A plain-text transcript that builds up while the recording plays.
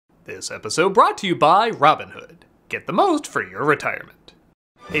This episode brought to you by Robinhood. Get the most for your retirement.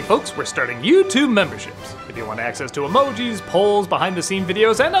 Hey folks, we're starting YouTube memberships. If you want access to emojis, polls, behind-the-scenes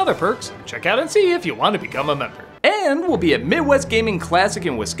videos, and other perks, check out and see if you want to become a member. And we'll be at Midwest Gaming Classic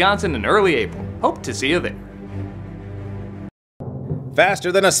in Wisconsin in early April. Hope to see you there.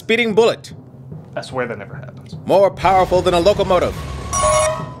 Faster than a speeding bullet. I swear that never happens. More powerful than a locomotive.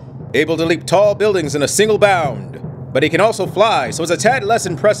 Able to leap tall buildings in a single bound. But he can also fly, so it's a tad less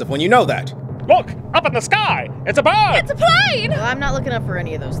impressive when you know that. Look! Up in the sky! It's a bird! It's a plane! Well, I'm not looking up for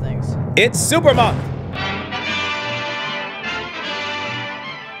any of those things. It's Supermonth!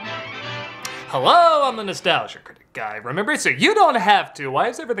 Hello, I'm the Nostalgia Critic guy. Remember, so you don't have to. Why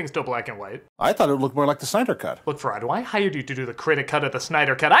is everything still black and white? I thought it would look more like the Snyder Cut. Look, Ferrado, I hired you to do the Critic cut of the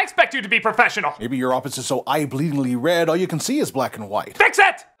Snyder Cut. I expect you to be professional! Maybe your office is so eye-bleedingly red, all you can see is black and white. Fix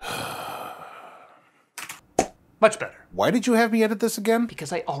it! Much better. Why did you have me edit this again?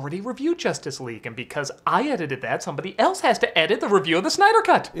 Because I already reviewed Justice League, and because I edited that, somebody else has to edit the review of the Snyder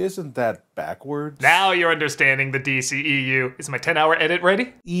Cut. Isn't that backwards? Now you're understanding the DCEU. Is my 10-hour edit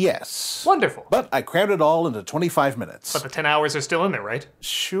ready? Yes. Wonderful. But I crammed it all into 25 minutes. But the 10 hours are still in there, right?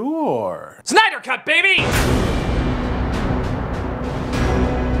 Sure. Snyder Cut, baby!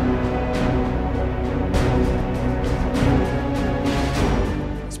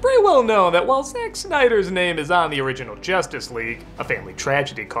 It's pretty well known that while Zack Snyder's name is on the original Justice League, a family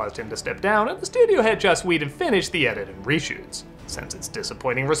tragedy caused him to step down, and the studio had Joss Whedon finish the edit and reshoots. Since its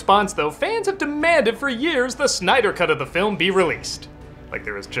disappointing response, though, fans have demanded for years the Snyder Cut of the film be released. Like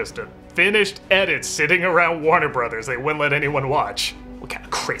there was just a finished edit sitting around Warner Brothers they wouldn't let anyone watch. What kind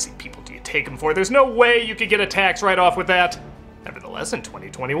of crazy people do you take them for? There's no way you could get a tax write-off with that. Nevertheless, in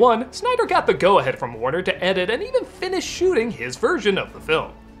 2021, Snyder got the go-ahead from Warner to edit and even finish shooting his version of the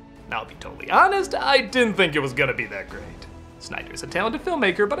film. Now, I'll be totally honest, I didn't think it was gonna be that great. Snyder's a talented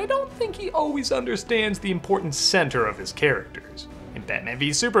filmmaker, but I don't think he always understands the important center of his characters. In Batman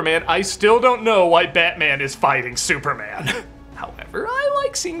v Superman, I still don't know why Batman is fighting Superman. However, I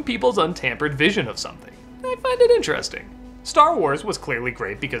like seeing people's untampered vision of something. I find it interesting. Star Wars was clearly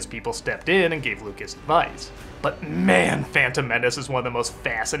great because people stepped in and gave Lucas advice. But man, Phantom Menace is one of the most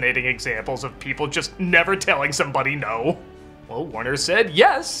fascinating examples of people just never telling somebody no. Well, Warner said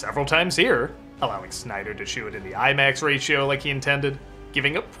yes several times here, allowing Snyder to shoot in the IMAX ratio like he intended,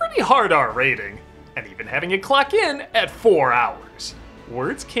 giving a pretty hard R rating, and even having it clock in at 4 hours.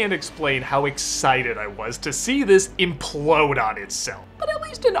 Words can't explain how excited I was to see this implode on itself, but at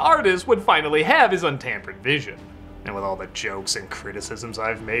least an artist would finally have his untampered vision. And with all the jokes and criticisms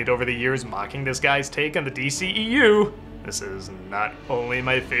I've made over the years mocking this guy's take on the DCEU, this is not only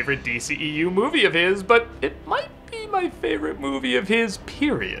my favorite DCEU movie of his, but it might be my favorite movie of his,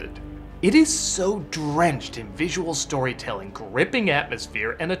 period. It is so drenched in visual storytelling, gripping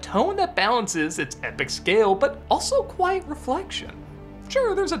atmosphere, and a tone that balances its epic scale, but also quiet reflection.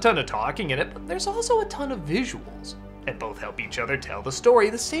 Sure, there's a ton of talking in it, but there's also a ton of visuals, and both help each other tell the story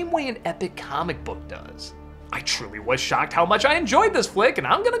the same way an epic comic book does. I truly was shocked how much I enjoyed this flick, and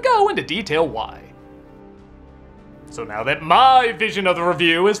I'm gonna go into detail why. So now that my vision of the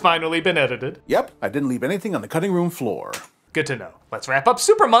review has finally been edited. Yep, I didn't leave anything on the cutting room floor. Good to know. Let's wrap up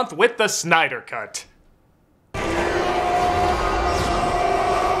Supermonth with the Snyder Cut.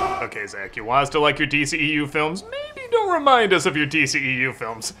 Okay, Zach, you want us to like your DCEU films? Maybe don't remind us of your DCEU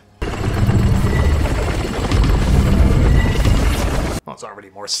films. Well, it's already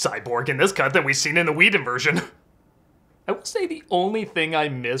more Cyborg in this cut than we've seen in the Whedon version. I will say the only thing I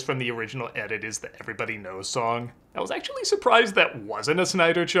miss from the original edit is the Everybody Knows song. I was actually surprised that wasn't a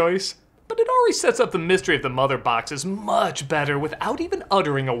Snyder choice, but it already sets up the mystery of the mother boxes much better without even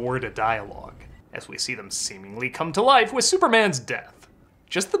uttering a word of dialogue, as we see them seemingly come to life with Superman's death.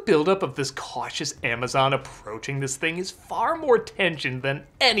 Just the buildup of this cautious Amazon approaching this thing is far more tension than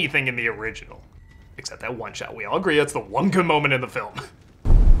anything in the original. Except that one shot, we all agree that's the one good moment in the film.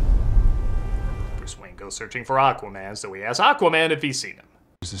 Bruce Wayne goes searching for Aquaman, so he asks Aquaman if he's seen him.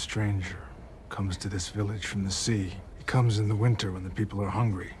 There's a stranger, comes to this village from the sea. He comes in the winter when the people are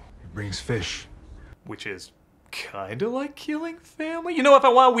hungry. He brings fish. Which is kinda like killing family. You know, if I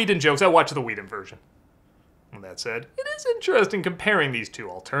want Whedon jokes, I watch the Whedon version. With that said, it is interesting comparing these two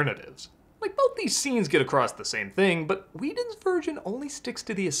alternatives. Like, both these scenes get across the same thing, but Whedon's version only sticks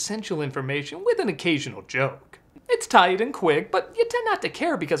to the essential information with an occasional joke. It's tight and quick, but you tend not to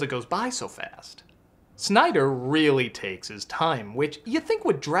care because it goes by so fast. Snyder really takes his time, which you think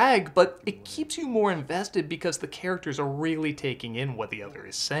would drag, but it keeps you more invested because the characters are really taking in what the other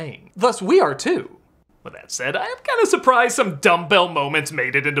is saying. Thus, we are too. With that said, I am kind of surprised some dumbbell moments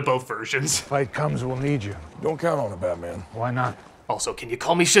made it into both versions. Fight comes, we'll need you. Don't count on it, Batman. Why not? Also, can you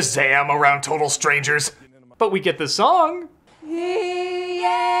call me Shazam around total strangers? But we get the song,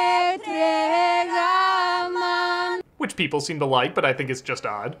 which people seem to like, but I think it's just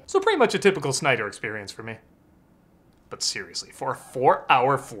odd. So pretty much a typical Snyder experience for me. But seriously, for a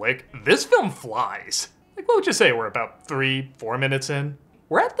 4-hour flick, this film flies. Like, what would you say we're about 3-4 minutes in?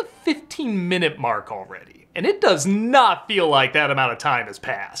 We're at the 15-minute mark already, and it does not feel like that amount of time has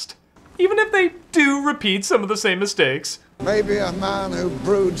passed. Even if they do repeat some of the same mistakes. Maybe a man who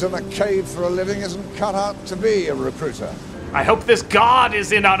broods in a cave for a living isn't cut out to be a recruiter. I hope this god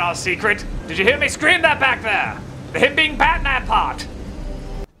is in on our secret. Did you hear me scream that back there? The him being Batman part.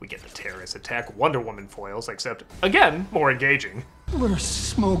 We get the terrorist attack Wonder Woman foils, except, again, more engaging. We're a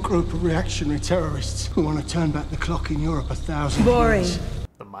small group of reactionary terrorists who want to turn back the clock in Europe 1,000 Boring. years.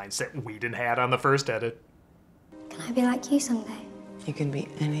 The mindset Whedon had on the first edit. Can I be like you someday? You can be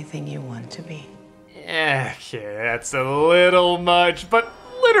anything you want to be. Okay, that's a little much, but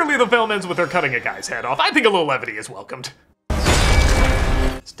literally the film ends with her cutting a guy's head off. I think a little levity is welcomed.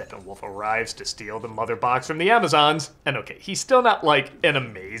 Steppenwolf arrives to steal the mother box from the Amazons. And okay, he's still not like an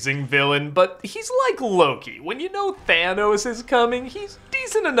amazing villain, but he's like Loki. When you know Thanos is coming, he's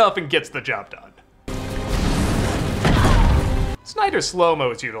decent enough and gets the job done. Snyder's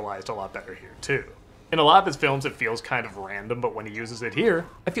slow-mo is utilized a lot better here too. In a lot of his films, it feels kind of random, but when he uses it here,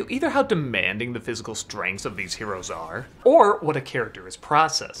 I feel either how demanding the physical strengths of these heroes are, or what a character is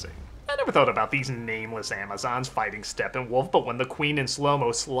processing. I never thought about these nameless Amazons fighting Steppenwolf, but when the Queen in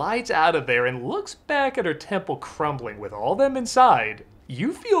slow-mo slides out of there and looks back at her temple crumbling with all them inside,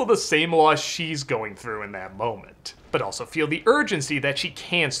 you feel the same loss she's going through in that moment, but also feel the urgency that she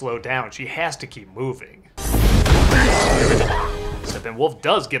can't slow down, she has to keep moving. Steppenwolf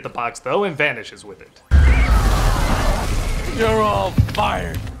does get the box though and vanishes with it. You're all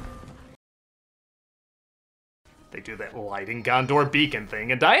fired. They do that lighting Gondor beacon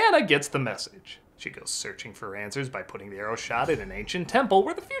thing, and Diana gets the message. She goes searching for answers by putting the arrow shot at an ancient temple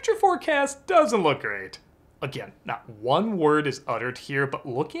where the future forecast doesn't look great. Again, not one word is uttered here, but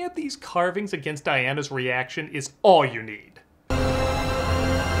looking at these carvings against Diana's reaction is all you need.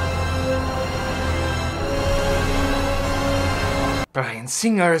 Bryan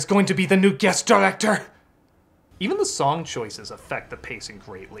Singer is going to be the new guest director! Even the song choices affect the pacing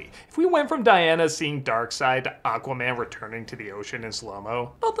greatly. If we went from Diana seeing Darkseid to Aquaman returning to the ocean in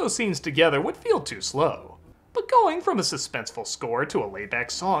slow-mo, both those scenes together would feel too slow. But going from a suspenseful score to a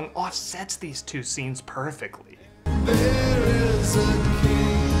laid-back song offsets these two scenes perfectly. There is a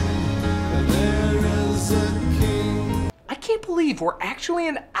king, there is a king. I can't believe we're actually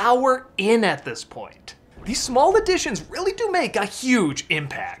an hour in at this point. These small additions really do make a huge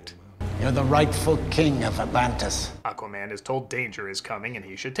impact. You're the rightful king of Atlantis. Aquaman is told danger is coming and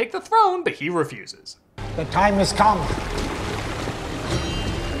he should take the throne, but he refuses. The time has come.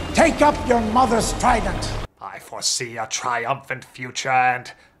 Take up your mother's trident. I foresee a triumphant future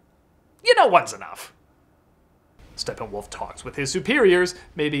and... you know, one's enough. Steppenwolf talks with his superiors,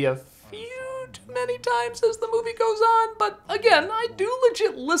 maybe a few too many times as the movie goes on, but again, I do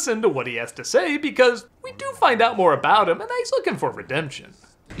legit listen to what he has to say because we do find out more about him and he's looking for redemption.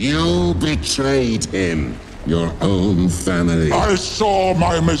 You betrayed him, your own family. I saw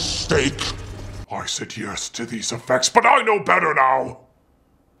my mistake. I said yes to these effects, but I know better now.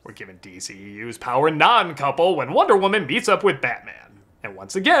 We're given DCEU's power non-couple when Wonder Woman meets up with Batman. And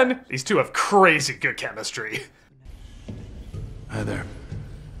once again, these two have crazy good chemistry. Hi there.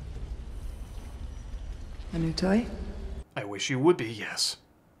 A new toy? I wish you would be, yes.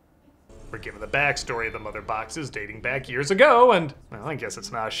 We're given the backstory of the mother boxes dating back years ago, and, well, I guess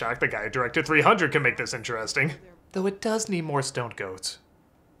it's not a shock the guy who directed 300 can make this interesting. Though it does need more stoned goats.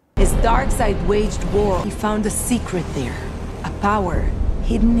 As Darkseid waged war, he found a secret there. A power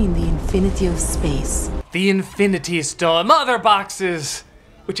hidden in the infinity of space. The Infinity Stone Mother Boxes!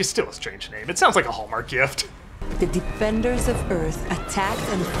 Which is still a strange name. It sounds like a Hallmark gift. The defenders of Earth attacked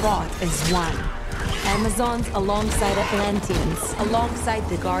and fought as one. Amazons alongside Atlanteans, alongside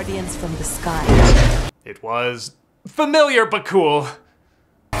the Guardians from the sky. It was familiar but cool.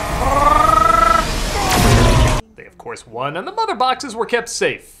 They of course won, and the mother boxes were kept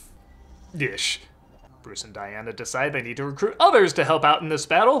safe-ish. Bruce and Diana decide they need to recruit others to help out in this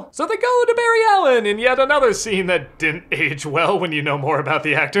battle, so they go to Barry Allen in yet another scene that didn't age well when you know more about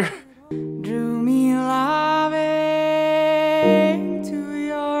the actor. Drew me love to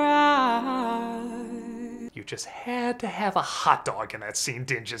your eyes. You just had to have a hot dog in that scene,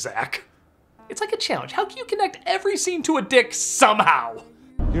 didn't you, Zach? It's like a challenge. How can you connect every scene to a dick somehow?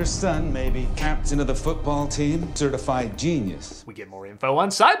 Your son may be captain of the football team, certified genius. We get more info on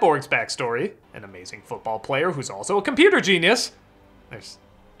Cyborg's backstory, an amazing football player who's also a computer genius. There's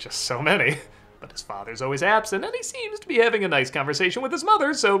just so many. But his father's always absent, and he seems to be having a nice conversation with his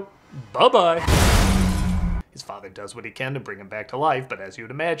mother, so bye-bye. His father does what he can to bring him back to life, but as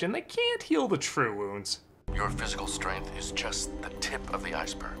you'd imagine, they can't heal the true wounds. Your physical strength is just the tip of the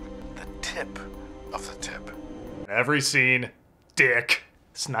iceberg. The tip of the tip. Every scene, dick.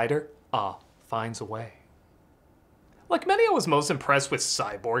 Snyder, finds a way. Like many, I was most impressed with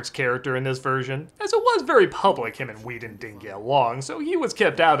Cyborg's character in this version, as it was very public him and Whedon didn't get along, so he was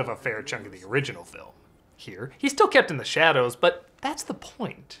kept out of a fair chunk of the original film. Here, he's still kept in the shadows, but that's the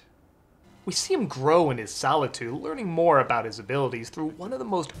point. We see him grow in his solitude, learning more about his abilities through one of the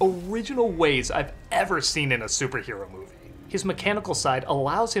most original ways I've ever seen in a superhero movie. His mechanical side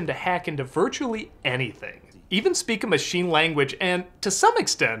allows him to hack into virtually anything, even speak a machine language, and, to some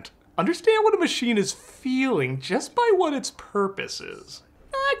extent, understand what a machine is feeling just by what its purpose is.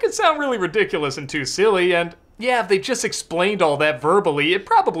 That could sound really ridiculous and too silly, and yeah, if they just explained all that verbally, it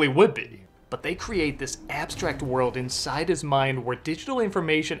probably would be. But they create this abstract world inside his mind where digital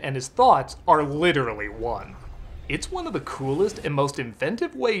information and his thoughts are literally one. It's one of the coolest and most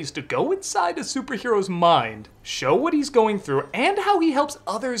inventive ways to go inside a superhero's mind, show what he's going through, and how he helps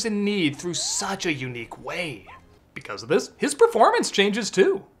others in need through such a unique way. Because of this, his performance changes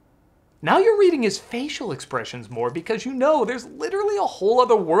too. Now you're reading his facial expressions more because you know there's literally a whole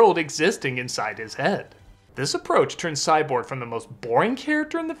other world existing inside his head. This approach turns Cyborg from the most boring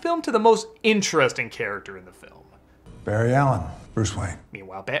character in the film to the most interesting character in the film. Barry Allen, Bruce Wayne.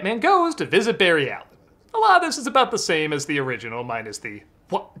 Meanwhile, Batman goes to visit Barry Allen. A lot of this is about the same as the original, minus the,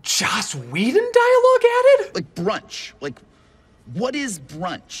 what, Joss Whedon dialogue added? Like brunch. Like, what is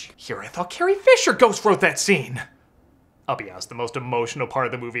brunch? Here I thought Carrie Fisher ghost wrote that scene. I'll be honest, the most emotional part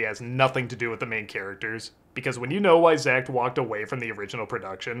of the movie has nothing to do with the main characters, because when you know why Zack walked away from the original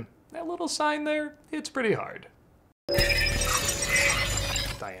production, that little sign there, it's pretty hard.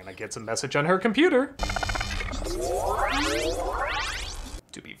 Diana gets a message on her computer.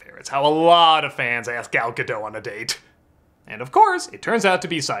 To be fair, it's how a lot of fans ask Gal Gadot on a date. And of course, it turns out to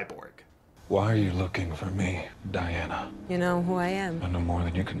be Cyborg. Why are you looking for me, Diana? You know who I am. I know more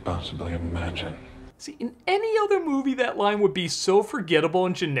than you can possibly imagine. See, in any other movie that line would be so forgettable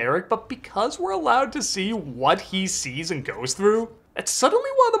and generic, but because we're allowed to see what he sees and goes through, it's suddenly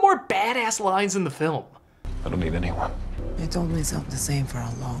one of the more badass lines in the film. I don't need anyone. I told myself the same for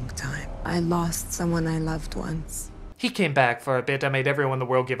a long time. I lost someone I loved once. He came back for a bit. I made everyone in the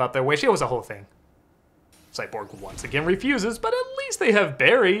world give up their wish. It was a whole thing. Cyborg once again refuses, but at least they have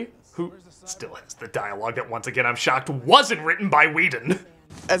Barry, who still has the dialogue that once again I'm shocked wasn't written by Whedon.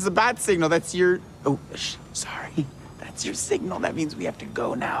 As a bat signal, that's your... Oh, sorry. That's your signal. That means we have to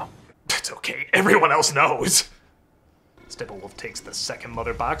go now. It's okay. Everyone else knows. Steppenwolf takes the second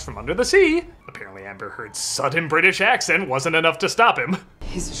mother box from under the sea. Apparently Amber Heard's sudden British accent wasn't enough to stop him.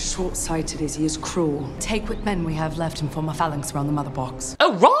 He's as short-sighted as he is cruel. Take what men we have left and form a phalanx around the mother box.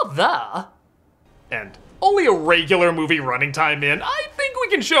 Oh, rather. And only a regular movie running time in, I think we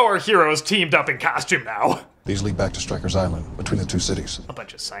can show our heroes teamed up in costume now. These lead back to Stryker's Island, between the two cities. A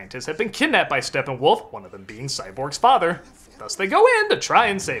bunch of scientists have been kidnapped by Steppenwolf, one of them being Cyborg's father. Thus they go in to try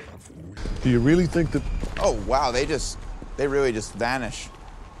and save him. Do you really think that... Oh, wow, they really just vanish.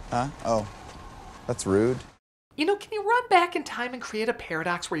 Huh? Oh, that's rude. You know, can you run back in time and create a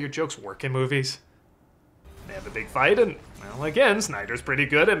paradox where your jokes work in movies? They have a big fight, and, well, again, Snyder's pretty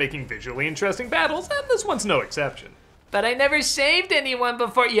good at making visually interesting battles, and this one's no exception. But I never saved anyone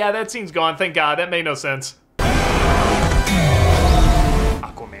before. Yeah, that scene's gone, thank God, that made no sense.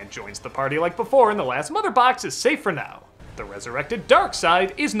 Aquaman joins the party like before, and the last mother box is safe for now. The resurrected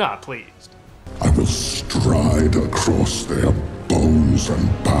Darkseid is not pleased. I will stride across their bones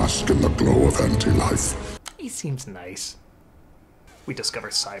and bask in the glow of anti-life. He seems nice. We discover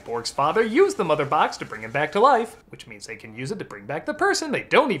Cyborg's father used the mother box to bring him back to life, which means they can use it to bring back the person they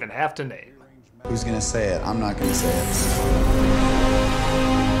don't even have to name. Who's gonna say it? I'm not gonna say it.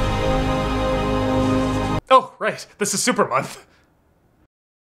 Oh, right, this is Supermonth.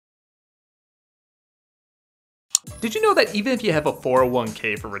 Did you know that even if you have a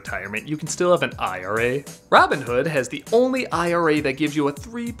 401k for retirement, you can still have an IRA? Robinhood has the only IRA that gives you a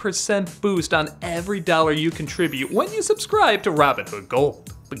 3% boost on every dollar you contribute when you subscribe to Robinhood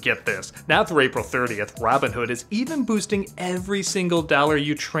Gold. But get this, now through April 30th, Robinhood is even boosting every single dollar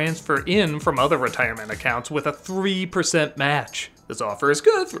you transfer in from other retirement accounts with a 3% match. This offer is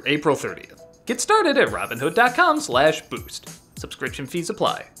good through April 30th. Get started at robinhood.com/boost. Subscription fees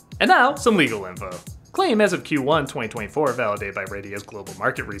apply. And now, some legal info. Claim as of Q1 2024, validated by Radia's global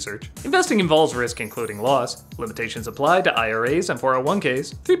market research. Investing involves risk including loss. Limitations apply to IRAs and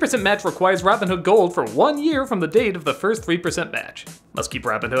 401ks. 3% match requires Robinhood Gold for 1 year from the date of the first 3% match. Must keep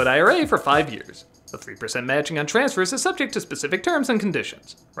Robinhood IRA for 5 years. The 3% matching on transfers is subject to specific terms and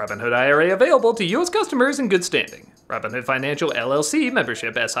conditions. Robinhood IRA available to U.S. customers in good standing. Robinhood Financial LLC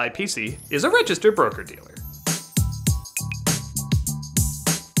membership SIPC is a registered broker-dealer.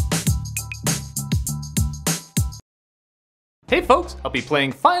 Hey folks, I'll be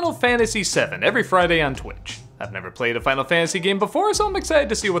playing Final Fantasy VII every Friday on Twitch. I've never played a Final Fantasy game before, so I'm excited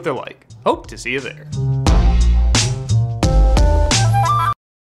to see what they're like. Hope to see you there.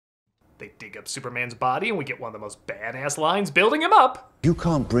 They dig up Superman's body and we get one of the most badass lines building him up. You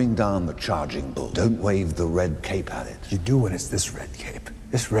can't bring down the charging bull. Don't wave the red cape at it. You do when it's this red cape.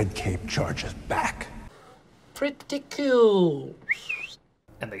 This red cape charges back. Pretty cool.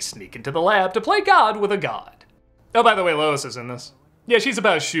 And they sneak into the lab to play God with a god. Oh, by the way, Lois is in this. Yeah, she's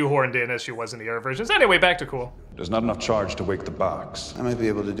about as shoehorned in as she was in the other versions. Anyway, back to cool. There's not enough charge to wake the box. I might be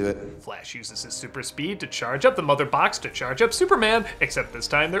able to do it. Flash uses his super speed to charge up the mother box to charge up Superman, except this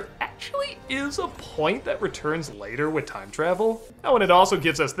time there actually is a point that returns later with time travel. Oh, and it also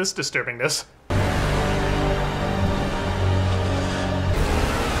gives us this disturbingness.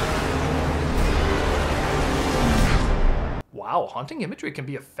 Wow, haunting imagery can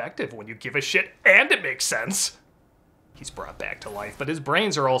be effective when you give a shit and it makes sense. He's brought back to life, but his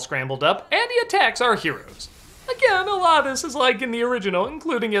brains are all scrambled up, and he attacks our heroes. Again, a lot of this is like in the original,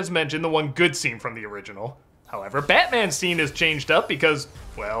 including, as mentioned, the one good scene from the original. However, Batman's scene is changed up because,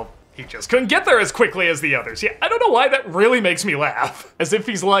 well, he just couldn't get there as quickly as the others. Yeah, I don't know why that really makes me laugh. As if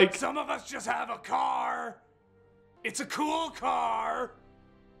he's like, some of us just have a car. It's a cool car.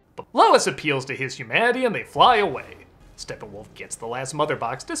 But Lois appeals to his humanity and they fly away. Steppenwolf gets the last mother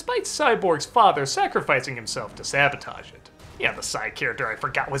box despite Cyborg's father sacrificing himself to sabotage it. Yeah, the side character I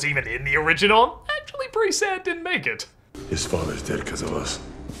forgot was even in the original. Actually pretty sad didn't make it. His father's dead because of us.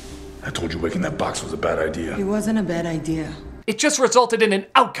 I told you waking that box was a bad idea. It wasn't a bad idea. It just resulted in an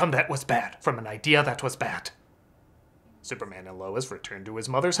outcome that was bad, from an idea that was bad. Superman and Lois return to his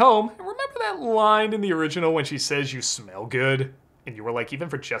mother's home, and remember that line in the original when she says you smell good? And you were like, even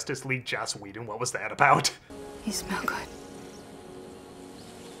for Justice League Joss Whedon, what was that about? You smell good.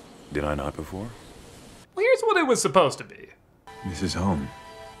 Did I not before? Well, here's what it was supposed to be. This is home.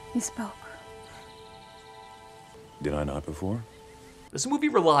 You spoke. Did I not before? This movie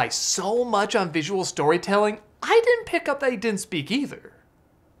relies so much on visual storytelling, I didn't pick up that he didn't speak either.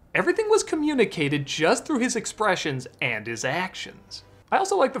 Everything was communicated just through his expressions and his actions. I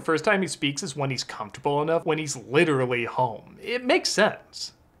also like the first time he speaks is when he's comfortable enough, when he's literally home. It makes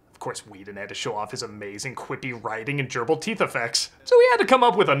sense. Of course, Whedon had to show off his amazing quippy writing and gerbil teeth effects, so he had to come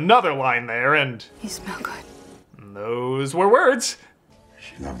up with another line there, and... You smell good. Those were words.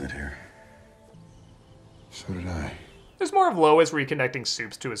 She loved it here. So did I. There's more of Lois reconnecting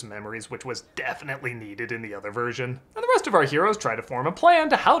Supes to his memories, which was definitely needed in the other version. And the rest of our heroes try to form a plan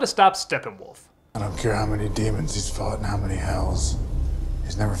to how to stop Steppenwolf. I don't care how many demons he's fought and how many hells.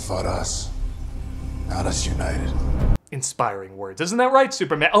 He's never fought us. Not us united. Inspiring words, isn't that right,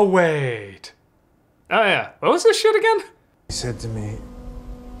 Superman? Oh, wait. Oh, yeah. What was this shit again? He said to me,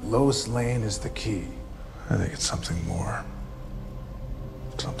 Lois Lane is the key. I think it's something more.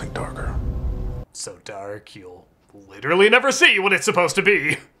 Something darker. So dark, you'll literally never see what it's supposed to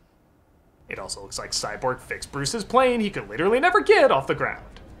be. It also looks like Cyborg fixed Bruce's plane he could literally never get off the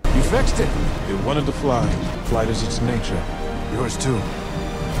ground. You fixed it. It wanted to fly. Flight is its nature. Yours too.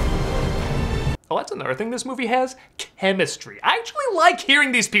 Oh, that's another thing this movie has. Chemistry. I actually like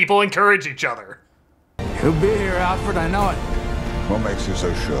hearing these people encourage each other. He'll be here, Alfred, I know it. What makes you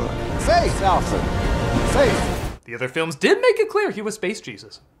so sure? Faith, Alfred. Faith. The other films did make it clear he was Space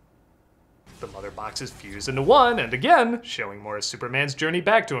Jesus. The mother boxes fuse into one, and again, showing more of Superman's journey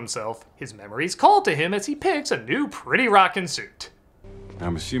back to himself. His memories call to him as he picks a new pretty rockin' suit.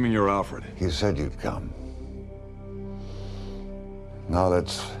 I'm assuming you're Alfred. You said you'd come. Now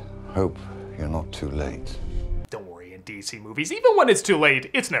let's hope you're not too late. Don't worry, in DC movies, even when it's too late,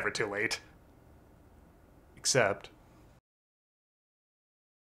 it's never too late. Except...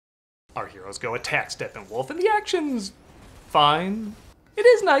 our heroes go attack Steppenwolf, and the action's fine. It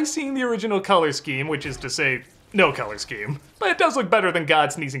is nice seeing the original color scheme, which is to say, no color scheme. But it does look better than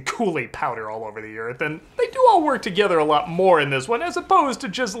God sneezing Kool-Aid powder all over the earth, and they do all work together a lot more in this one, as opposed to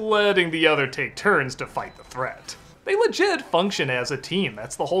just letting the other take turns to fight the threat. They legit function as a team.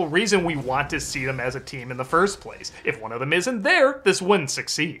 That's the whole reason we want to see them as a team in the first place. If one of them isn't there, this wouldn't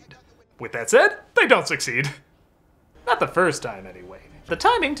succeed. With that said, they don't succeed. Not the first time, anyway. The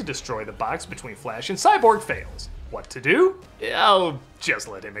timing to destroy the box between Flash and Cyborg fails. What to do? I'll just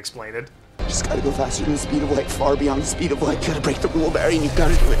let him explain it. Just gotta go faster than the speed of light, far beyond the speed of light. You gotta break the rule, Barry, and you've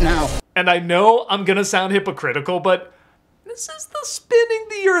gotta do it now. And I know I'm gonna sound hypocritical, but this is the spinning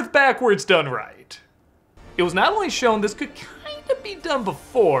the Earth backwards done right. It was not only shown this could kind of be done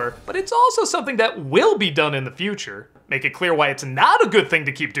before, but it's also something that will be done in the future. Make it clear why it's not a good thing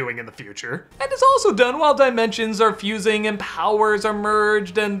to keep doing in the future. And it's also done while dimensions are fusing and powers are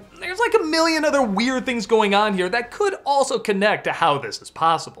merged, and there's like a million other weird things going on here that could also connect to how this is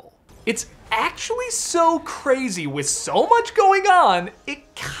possible. It's actually so crazy with so much going on,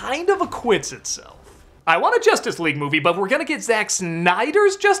 it kind of acquits itself. I want a Justice League movie, but we're gonna get Zack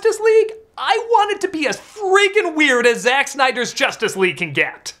Snyder's Justice League? I want it to be as freaking weird as Zack Snyder's Justice League can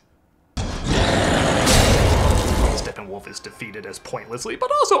get. Steppenwolf is defeated as pointlessly, but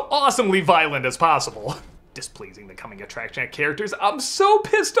also awesomely violent as possible. Displeasing the coming attraction of characters I'm so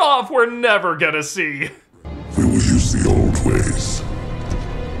pissed off we're never gonna see. We will use the old ways.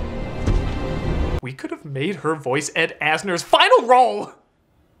 We could have made her voice Ed Asner's final role!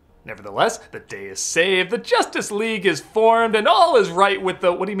 Nevertheless, the day is saved, the Justice League is formed, and all is right with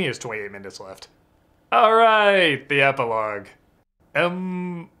the— what do you mean there's 28 minutes left? Alright, the epilogue. Yeah,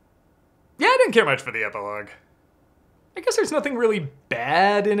 I didn't care much for the epilogue. I guess there's nothing really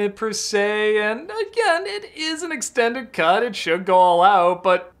bad in it per se, and again, it is an extended cut, it should go all out,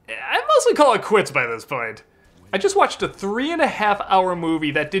 but I mostly call it quits by this point. I just watched a 3.5-hour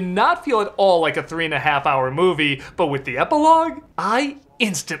movie that did not feel at all like a 3.5-hour movie, but with the epilogue, I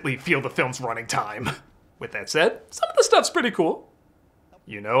instantly feel the film's running time. With that said, some of the stuff's pretty cool.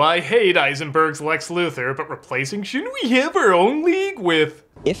 You know I hate Eisenberg's Lex Luthor, but replacing shouldn't we have our own league with—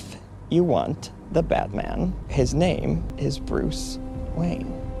 if you want the Batman, his name is Bruce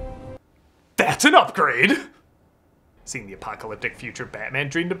Wayne. That's an upgrade! Seeing the apocalyptic future Batman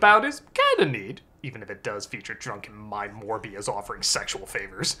dreamed about is kinda neat, even if it does feature drunken mime Morbius offering sexual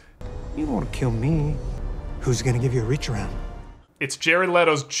favors. You won't kill me. Who's gonna give you a reach around? It's Jared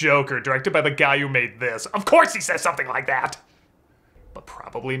Leto's Joker, directed by the guy who made this. Of course he says something like that! But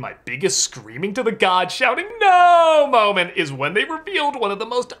probably my biggest screaming to the gods shouting no moment is when they revealed one of the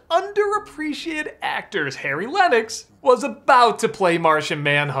most underappreciated actors, Harry Lennix, was about to play Martian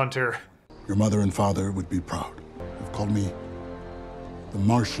Manhunter. Your mother and father would be proud. They've called me the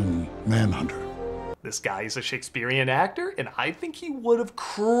Martian Manhunter. This guy is a Shakespearean actor, and I think he would have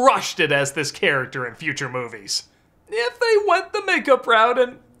crushed it as this character in future movies. If they went the makeup route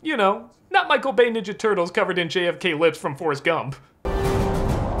and, you know, not Michael Bay Ninja Turtles covered in JFK lips from Forrest Gump.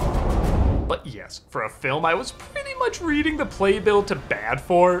 But yes, for a film I was pretty much reading the playbill to bad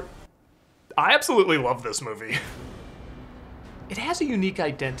for, I absolutely love this movie. It has a unique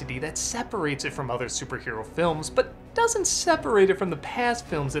identity that separates it from other superhero films, but doesn't separate it from the past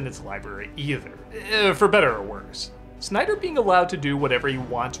films in its library either, for better or worse. Snyder being allowed to do whatever he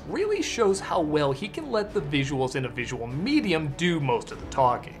wants really shows how well he can let the visuals in a visual medium do most of the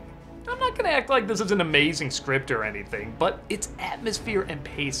talking. I'm not gonna act like this is an amazing script or anything, but its atmosphere and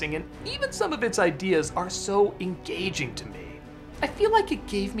pacing and even some of its ideas are so engaging to me. I feel like it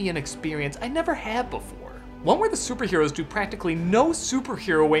gave me an experience I never had before. One where the superheroes do practically no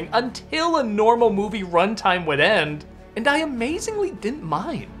superheroing until a normal movie runtime would end, and I amazingly didn't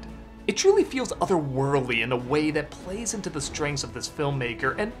mind. It truly feels otherworldly in a way that plays into the strengths of this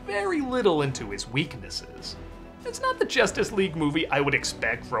filmmaker and very little into his weaknesses. It's not the Justice League movie I would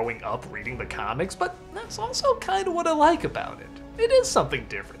expect growing up reading the comics, but that's also kind of what I like about it. It is something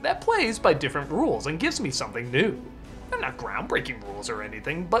different that plays by different rules and gives me something new. They're not groundbreaking rules or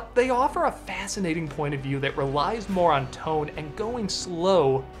anything, but they offer a fascinating point of view that relies more on tone and going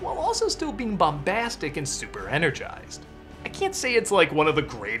slow, while also still being bombastic and super energized. I can't say it's like one of the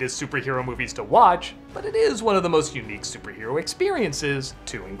greatest superhero movies to watch, but it is one of the most unique superhero experiences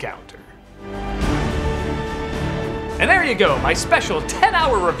to encounter. And there you go, my special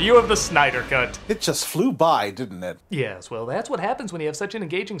 10-hour review of the Snyder Cut. It just flew by, didn't it? Yes, well, that's what happens when you have such an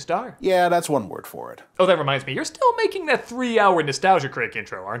engaging star. Yeah, that's one word for it. Oh, that reminds me, you're still making that 3-hour Nostalgia Critic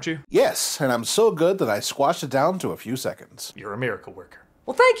intro, aren't you? Yes, and I'm so good that I squashed it down to a few seconds. You're a miracle worker.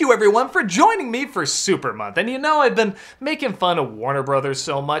 Well, thank you everyone for joining me for Supermonth. And you know, I've been making fun of Warner Brothers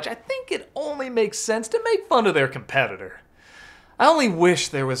so much, I think it only makes sense to make fun of their competitor. I only wish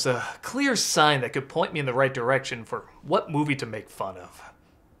there was a clear sign that could point me in the right direction for what movie to make fun of.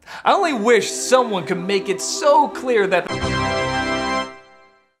 I only wish someone could make it so clear that—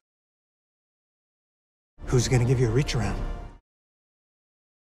 Who's gonna give you a reach around?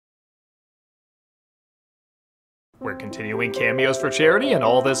 We're continuing cameos for charity, and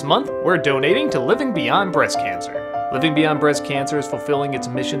all this month, we're donating to Living Beyond Breast Cancer. Living Beyond Breast Cancer is fulfilling its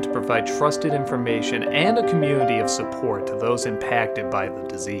mission to provide trusted information and a community of support to those impacted by the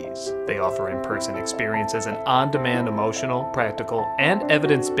disease. They offer in-person experiences and on-demand emotional, practical, and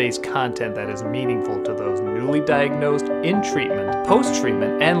evidence-based content that is meaningful to those newly diagnosed, in treatment,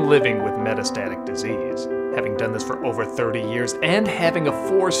 post-treatment, and living with metastatic disease. Having done this for over 30 years and having a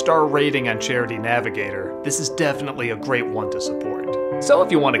 4-star rating on Charity Navigator, this is definitely a great one to support. So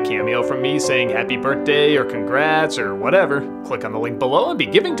if you want a cameo from me saying happy birthday or congrats or whatever, click on the link below and be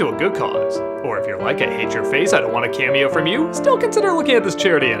giving to a good cause. Or if you're like, I hate your face, I don't want a cameo from you, still consider looking at this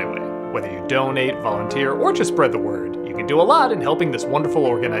charity anyway. Whether you donate, volunteer, or just spread the word, you can do a lot in helping this wonderful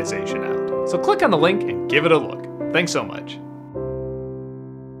organization out. So click on the link and give it a look. Thanks so much.